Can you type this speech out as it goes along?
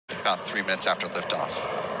about 3 minutes after liftoff.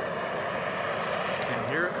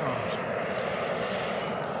 And here it comes.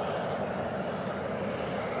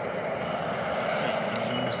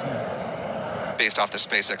 Based off the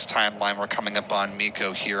SpaceX timeline, we're coming up on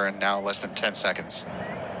MECO here in now less than 10 seconds.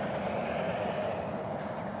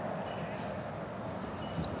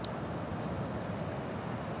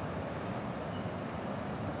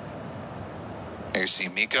 Here you see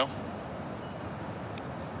MECO.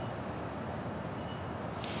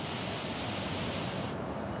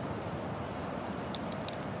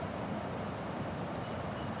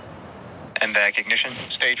 And back ignition.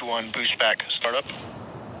 Stage 1 boost back startup.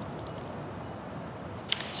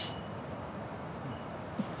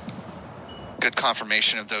 Good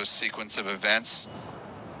confirmation of those sequence of events.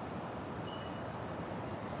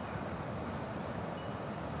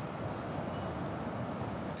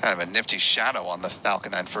 Kind of a nifty shadow on the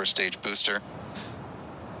Falcon 9 first stage booster.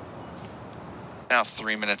 Now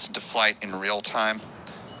 3 minutes into flight in real time.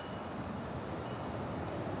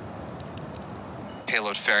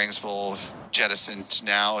 Payload fairings will have jettisoned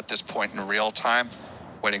now at this point in real time,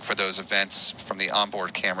 waiting for those events from the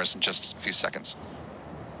onboard cameras in just a few seconds.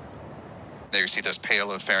 There you see those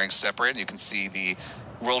payload fairings separated. You can see the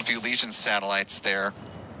Worldview Legion satellites there.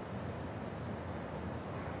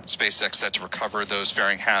 SpaceX set to recover those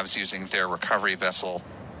fairing halves using their recovery vessel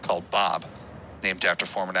called Bob, named after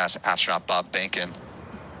former NASA astronaut Bob Behnken,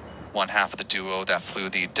 one half of the duo that flew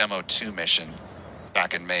the Demo 2 mission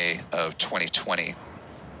back in May of 2020.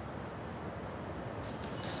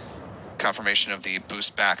 Confirmation of the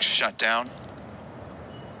boost back shutdown.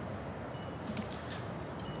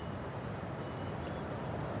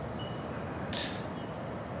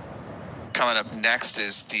 Coming up next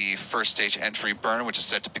is the first stage entry burn, which is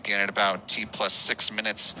set to begin at about T+6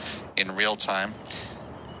 minutes in real time.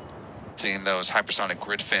 Seeing those hypersonic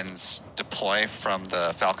grid fins deploy from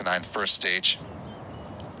the Falcon 9 first stage.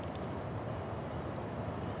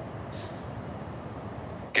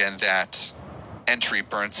 Again, that entry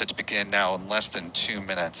burn set to begin now in less than 2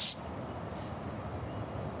 minutes.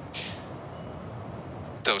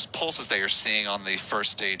 Those pulses that you're seeing on the first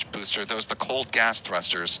stage booster, those are the cold gas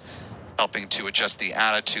thrusters, helping to adjust the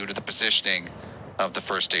attitude or the positioning of the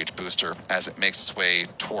first stage booster as it makes its way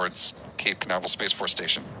towards Cape Canaveral Space Force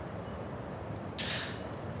Station.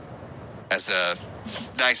 As a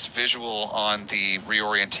nice visual on the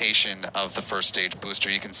reorientation of the first stage booster,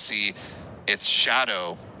 you can see its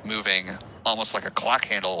shadow moving almost like a clock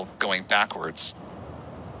handle going backwards.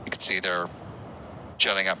 You can see they're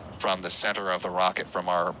jutting up from the center of the rocket from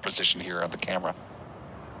our position here on the camera.